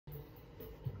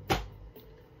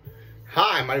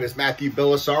Hi, my name is Matthew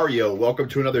Belisario. Welcome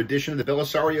to another edition of the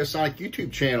Belisario Sonic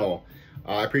YouTube channel.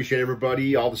 I appreciate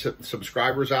everybody, all the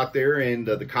subscribers out there, and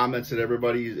the comments that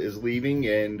everybody is leaving.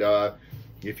 And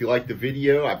if you like the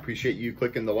video, I appreciate you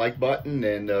clicking the like button.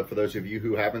 And for those of you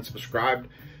who haven't subscribed,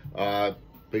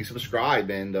 please subscribe,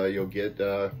 and you'll get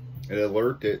an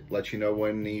alert that lets you know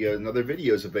when another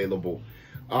video is available.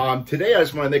 Today, I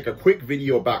just want to make a quick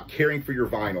video about caring for your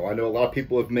vinyl. I know a lot of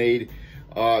people have made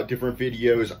different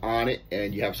videos on it,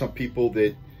 and you have some people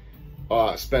that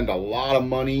spend a lot of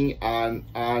money on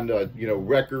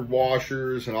record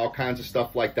washers and all kinds of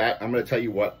stuff like that. I'm going to tell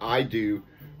you what I do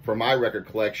for my record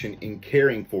collection in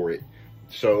caring for it.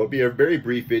 So it'll be a very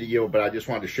brief video, but I just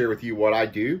wanted to share with you what I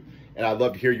do, and I'd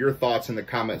love to hear your thoughts in the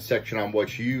comment section on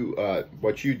what you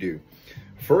do.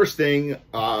 First thing,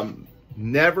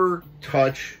 never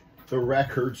touch the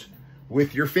records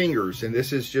with your fingers, and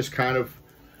this is just kind of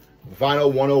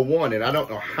Vinyl 101, and I don't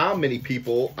know how many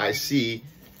people I see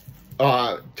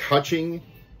touching,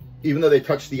 even though they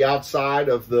touch the outside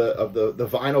of the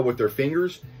vinyl with their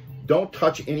fingers. Don't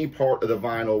touch any part of the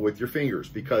vinyl with your fingers,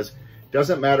 because it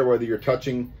doesn't matter whether you're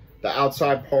touching the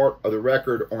outside part of the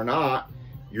record or not,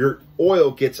 your oil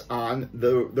gets on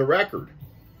the record.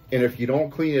 And if you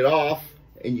don't clean it off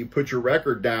and you put your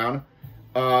record down,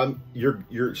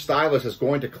 your stylus is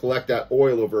going to collect that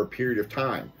oil over a period of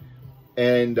time.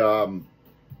 And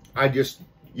I just,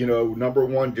 number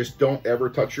one, just don't ever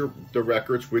touch the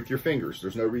records with your fingers.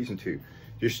 There's no reason to.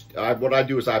 What I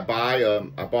do is I bought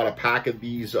a pack of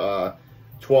these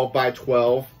 12 by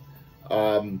 12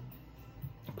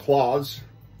 claws,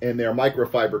 and they're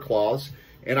microfiber claws,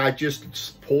 and I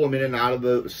just pull them in and out of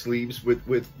the sleeves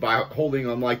by holding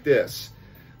them like this.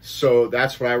 So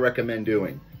that's what I recommend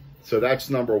doing. So that's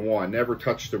number one. Never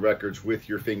touch the records with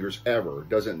your fingers ever.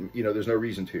 Doesn't, there's no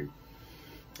reason to.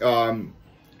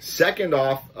 Second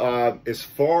off, as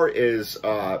far as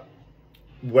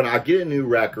when I get a new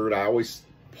record, I always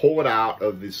pull it out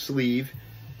of the sleeve,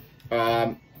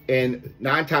 and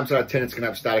 9 times out of 10 it's gonna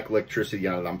have static electricity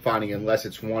on it. I'm finding, unless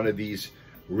it's one of these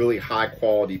really high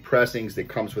quality pressings that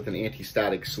comes with an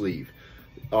anti-static sleeve.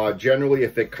 Generally,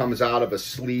 if it comes out of a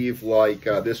sleeve like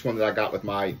this one that I got with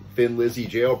my Thin Lizzy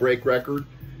Jailbreak record,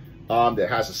 that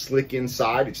has a slick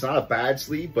inside. It's not a bad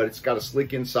sleeve, but it's got a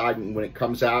slick inside, and when it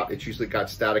comes out, it's usually got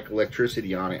static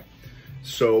electricity on it.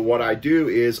 So what I do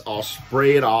is I'll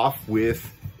spray it off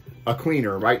with a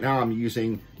cleaner. Right now I'm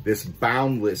using this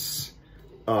boundless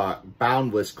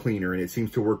cleaner, and it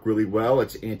seems to work really well.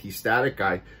 It's anti-static.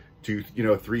 I do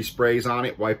 3 sprays on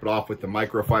it, wipe it off with the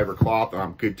microfiber cloth, and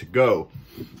I'm good to go.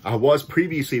 I was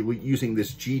previously using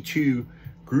this G2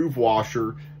 groove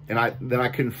washer, and then I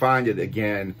couldn't find it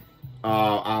again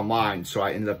online, so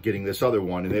I ended up getting this other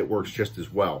one, and it works just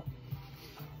as well.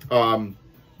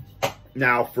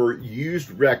 Now, for used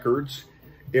records,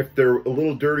 if they're a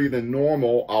little dirtier than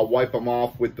normal, I'll wipe them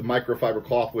off with the microfiber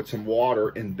cloth with some water,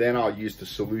 and then I'll use the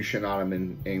solution on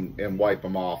them and wipe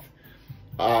them off.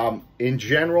 In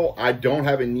general, I don't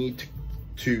have a need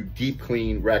to deep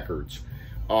clean records.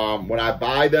 When I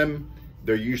buy them,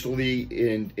 they're usually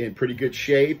in pretty good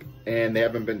shape, and they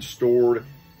haven't been stored,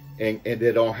 and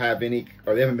they don't have any,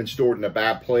 or they haven't been stored in a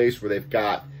bad place where they've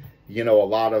got, a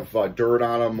lot of dirt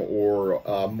on them, or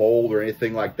mold or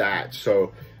anything like that.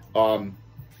 So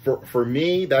for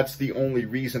me, that's the only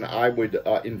reason I would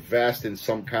invest in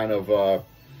some kind of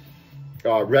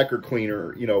record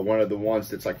cleaner, one of the ones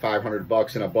that's like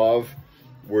 $500 and above,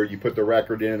 where you put the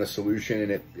record in a solution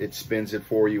and it spins it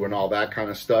for you and all that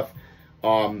kind of stuff.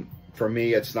 For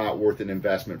me, it's not worth an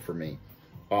investment for me.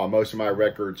 Most of my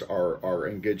records are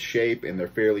in good shape, and they're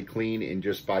fairly clean, and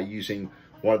just by using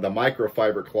one of the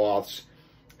microfiber cloths.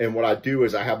 And what I do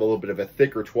is I have a little bit of a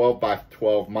thicker 12 by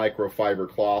 12 microfiber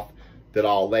cloth that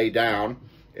I'll lay down,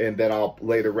 and then I'll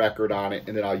lay the record on it,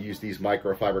 and then I'll use these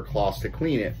microfiber cloths to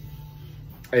clean it.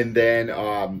 And then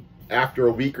after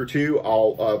a week or two,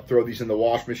 I'll throw these in the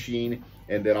wash machine,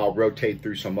 and then I'll rotate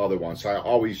through some other ones. So I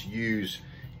always use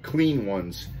clean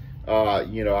ones. I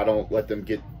don't let them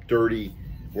get dirty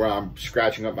where I'm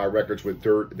scratching up my records with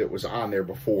dirt that was on there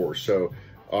before. So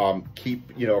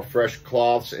keep, fresh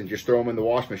cloths, and just throw them in the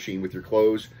wash machine with your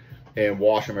clothes and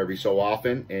wash them every so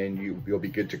often, and you'll be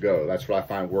good to go. That's what I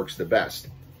find works the best.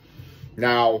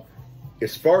 Now,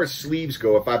 as far as sleeves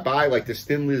go, if I buy like this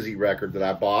Thin Lizzy record that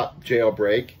I bought,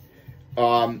 Jailbreak,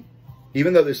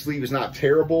 even though the sleeve is not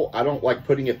terrible, I don't like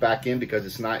putting it back in because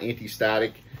it's not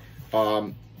anti-static.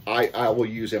 I will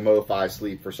use a MoFi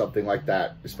sleeve for something like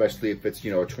that, especially if it's, a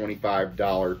 $25,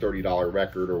 $30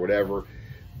 record or whatever,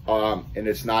 and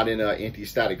it's not in an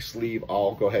anti-static sleeve.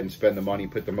 I'll go ahead and spend the money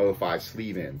and put the MoFi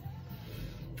sleeve in.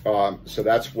 So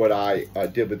that's what I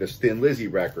did with this Thin Lizzy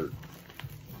record.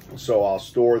 So I'll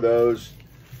store those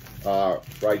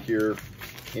right here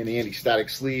in the anti-static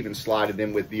sleeve and slide it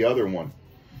in with the other one.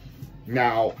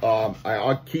 Now,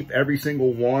 I'll keep every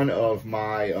single one of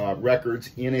my records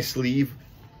in a sleeve,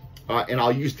 and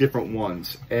I'll use different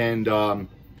ones. And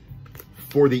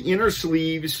for the inner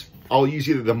sleeves, I'll use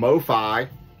either the MoFi.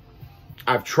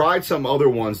 I've tried some other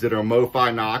ones that are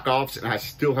MoFi knockoffs, and I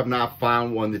still have not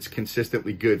found one that's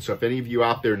consistently good. So if any of you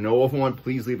out there know of one,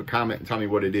 please leave a comment and tell me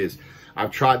what it is.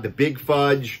 I've tried the Big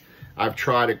Fudge. I've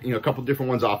tried a couple different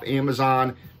ones off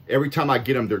Amazon. Every time I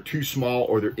get them, they're too small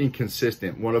or they're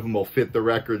inconsistent. One of them will fit the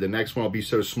record. The next one will be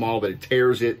so small that it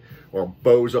tears it or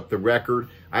bows up the record.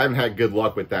 I haven't had good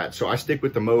luck with that. So I stick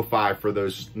with the MoFi for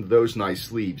those nice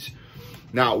sleeves.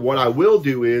 Now, what I will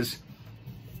do is,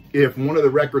 if one of the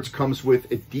records comes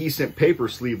with a decent paper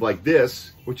sleeve like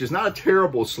this, which is not a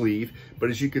terrible sleeve, but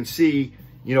as you can see,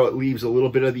 it leaves a little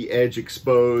bit of the edge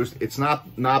exposed. It's not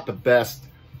the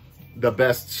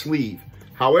best sleeve.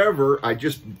 However, I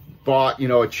just bought,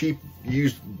 a cheap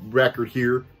used record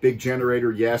here, big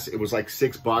generator. Yes, it was like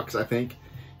 $6, I think.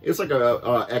 It's like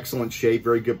a excellent shape,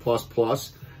 very good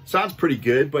plus. Sounds pretty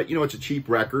good, but it's a cheap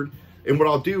record. And what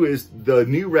I'll do is the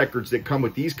new records that come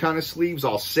with these kind of sleeves,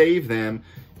 I'll save them.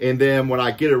 And then when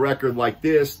I get a record like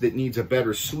this that needs a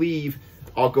better sleeve,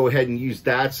 I'll go ahead and use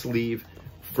that sleeve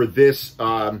for this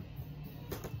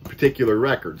particular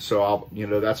record. So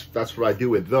that's what I do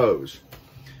with those.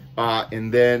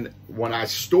 And then when I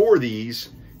store these,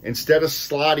 instead of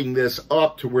sliding this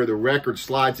up to where the record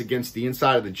slides against the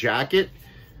inside of the jacket,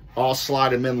 I'll slide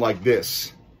them in like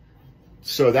this.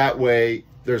 So that way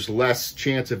there's less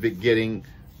chance of it getting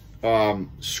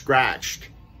scratched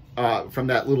from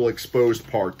that little exposed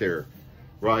part there,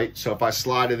 right? So if I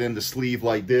slide it in the sleeve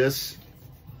like this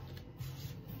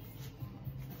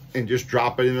and just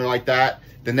drop it in there like that,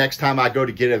 the next time I go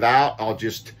to get it out, I'll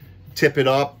just tip it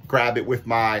up, grab it with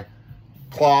my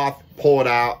cloth, pull it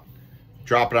out,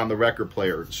 drop it on the record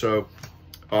player. So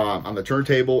on the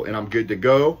turntable, and I'm good to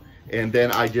go. And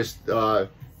then I just,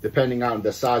 depending on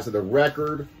the size of the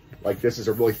record, like this is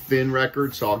a really thin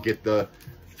record, so I'll get the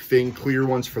thin clear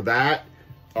ones for that.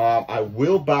 I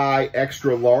will buy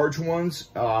extra large ones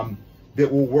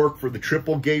that will work for the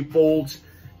triple gatefolds,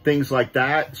 things like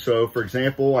that. So for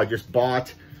example, I just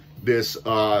bought this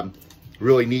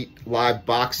really neat live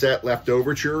box set Left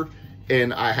Overture,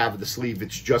 and I have the sleeve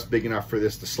that's just big enough for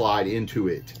this to slide into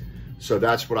it. So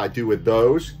that's what I do with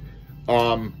those.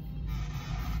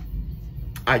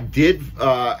 I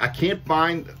can't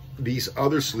find these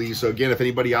other sleeves. So again, if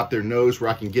anybody out there knows where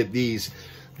I can get these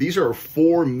are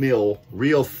 4mm,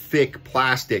 real thick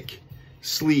plastic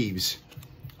sleeves.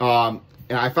 And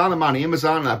I found them on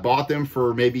Amazon, and I bought them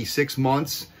for maybe 6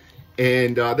 months.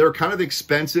 And they're kind of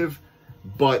expensive,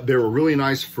 but they were really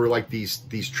nice for like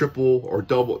these triple or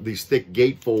double, these thick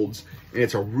gatefolds. And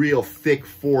it's a real thick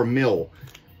 4mm,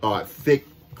 thick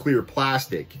clear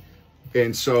plastic.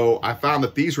 And so I found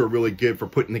that these were really good for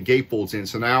putting the gatefolds in.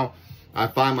 So now I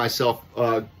find myself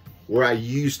where I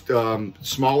used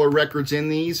smaller records in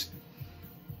these,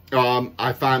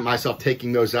 I find myself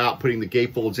taking those out, putting the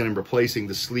gatefolds in, and replacing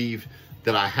the sleeve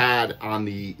that I had on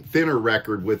the thinner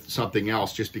record with something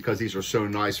else, just because these are so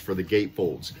nice for the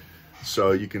gatefolds.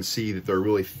 So you can see that they're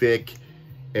really thick,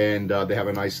 and they have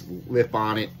a nice lip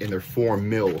on it, and they're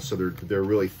 4mm, so they're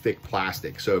really thick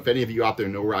plastic. So if any of you out there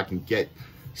know where I can get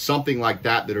something like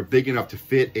that are big enough to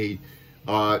fit a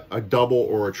double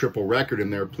or a triple record in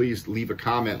there, please leave a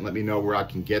comment and let me know where I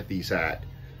can get these at.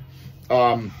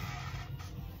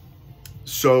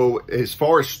 So as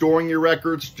far as storing your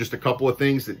records, just a couple of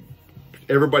things that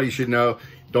everybody should know.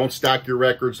 Don't stack your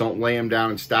records. Don't lay them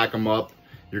down and stack them up.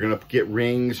 You're going to get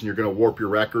rings and you're going to warp your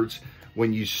records.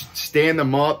 When you stand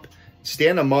them up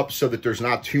so that there's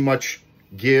not too much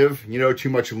give, too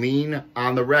much lean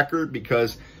on the record,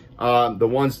 because the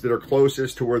ones that are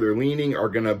closest to where they're leaning are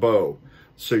going to bow.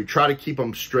 So you try to keep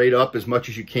them straight up as much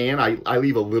as you can. I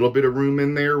leave a little bit of room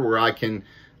in there where I can,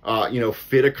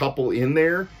 fit a couple in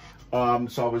there.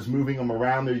 So I was moving them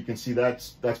around there. You can see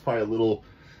that's probably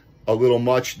a little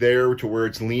much there to where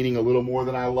it's leaning a little more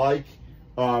than I like.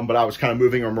 But I was kind of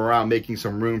moving them around, making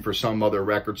some room for some other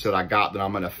records that I got that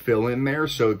I'm going to fill in there.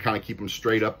 So kind of keep them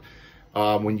straight up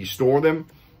when you store them.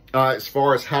 As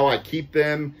far as how I keep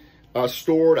them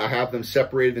stored, I have them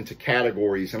separated into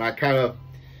categories, and I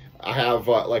have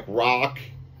like rock,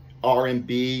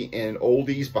 R&B, and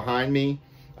oldies behind me.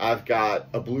 I've got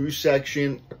a blues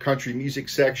section, a country music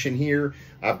section here.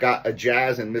 I've got a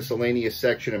jazz and miscellaneous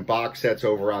section and box sets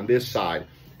over on this side.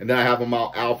 And then I have them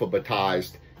all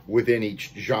alphabetized within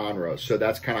each genre. So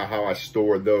that's kind of how I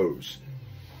store those.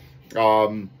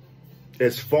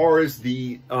 As far as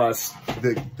the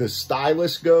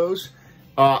stylus goes,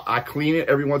 I clean it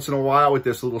every once in a while with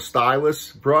this little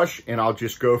stylus brush, and I'll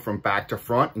just go from back to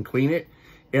front and clean it.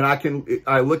 And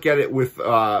I look at it with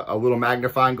a little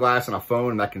magnifying glass and a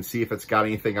phone, and I can see if it's got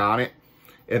anything on it,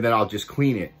 and then I'll just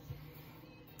clean it.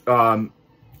 And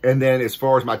then as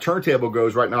far as my turntable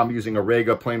goes, right now I'm using a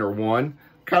Rega Planer 1,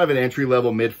 kind of an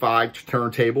entry-level mid-fi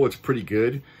turntable. It's pretty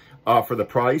good for the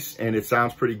price, and it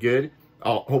sounds pretty good.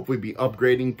 I'll hopefully be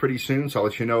upgrading pretty soon, so I'll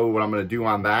let you know what I'm going to do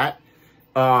on that.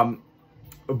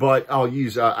 But I'll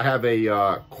use, I have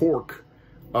a cork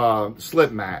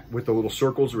slip mat with the little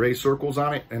circles, raised circles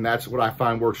on it, and that's what I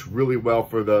find works really well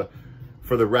for the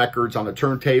records on the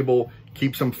turntable.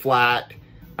 Keeps them flat.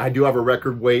 I do have a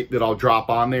record weight that I'll drop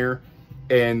on there,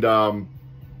 and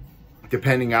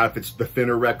depending on if it's the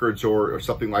thinner records or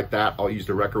something like that, I'll use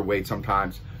the record weight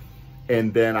sometimes.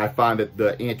 And then I find that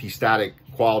the anti-static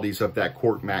qualities of that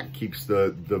cork mat keeps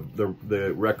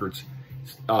the records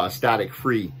static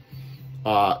free.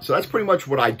 So that's pretty much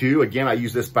what I do. Again, I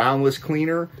use this boundless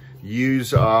cleaner, use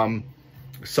some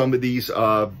of these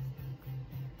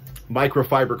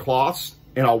microfiber cloths,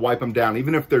 and I'll wipe them down.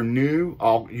 Even if they're new,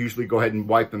 I'll usually go ahead and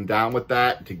wipe them down with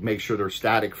that to make sure they're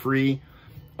static free.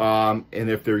 And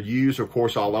if they're used, of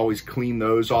course, I'll always clean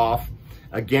those off.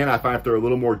 Again, I find if they're a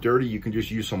little more dirty, you can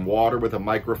just use some water with a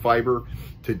microfiber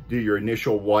to do your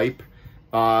initial wipe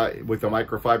with a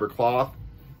microfiber cloth.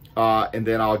 And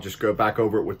then I'll just go back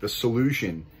over it with the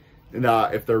solution. And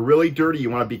if they're really dirty, you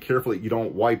want to be careful that you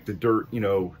don't wipe the dirt, you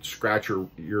know, scratch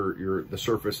the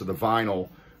surface of the vinyl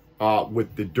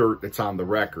with the dirt that's on the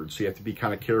record. So you have to be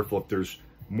kind of careful if there's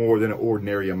more than an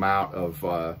ordinary amount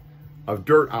of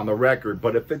dirt on the record.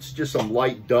 But if it's just some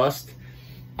light dust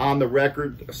on the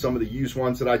record, some of the used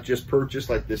ones that I just purchased,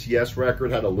 like this Yes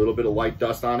record, had a little bit of light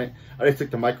dust on it. I just took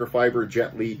the microfiber,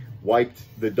 gently wiped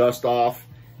the dust off,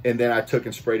 and then I took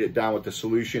and sprayed it down with the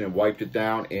solution and wiped it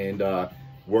down, and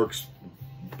works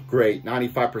great.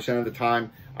 95% of the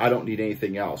time, I don't need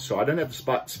anything else. So I don't have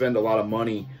to spend a lot of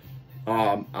money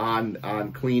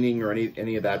on cleaning or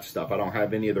any of that stuff. I don't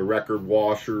have any of the record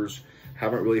washers.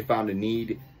 Haven't really found a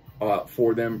need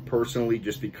for them personally,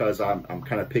 just because I'm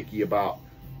kind of picky about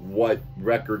what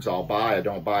records I'll buy. I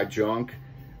don't buy junk.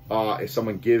 If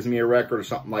someone gives me a record or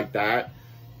something like that,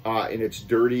 and it's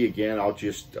dirty, again, I'll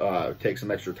just take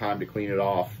some extra time to clean it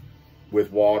off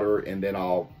with water, and then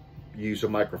I'll use a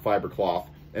microfiber cloth.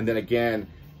 And then again,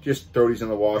 just throw these in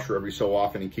the washer every so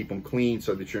often and keep them clean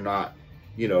so that you're not,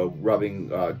 you know,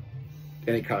 rubbing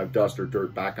any kind of dust or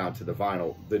dirt back onto the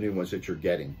vinyl, the new ones that you're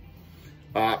getting.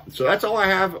 So that's all I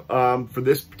have for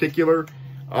this particular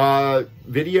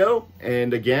video.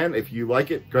 And again, if you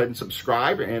like it, go ahead and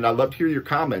subscribe, and I'd love to hear your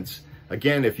comments.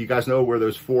 Again, if you guys know where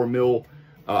those 4mm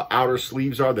outer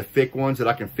sleeves are, the thick ones that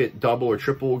I can fit double or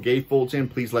triple gatefolds in,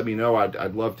 please let me know.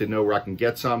 I'd love to know where I can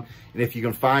get some. And if you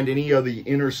can find any of the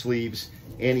inner sleeves,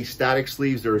 anti-static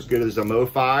sleeves, they're as good as a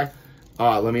MoFi,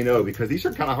 let me know, because these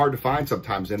are kind of hard to find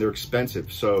sometimes and they're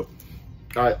expensive. So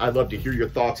I'd love to hear your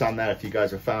thoughts on that if you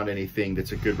guys have found anything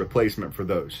that's a good replacement for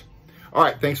those. All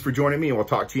right, thanks for joining me, and we'll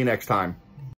talk to you next time.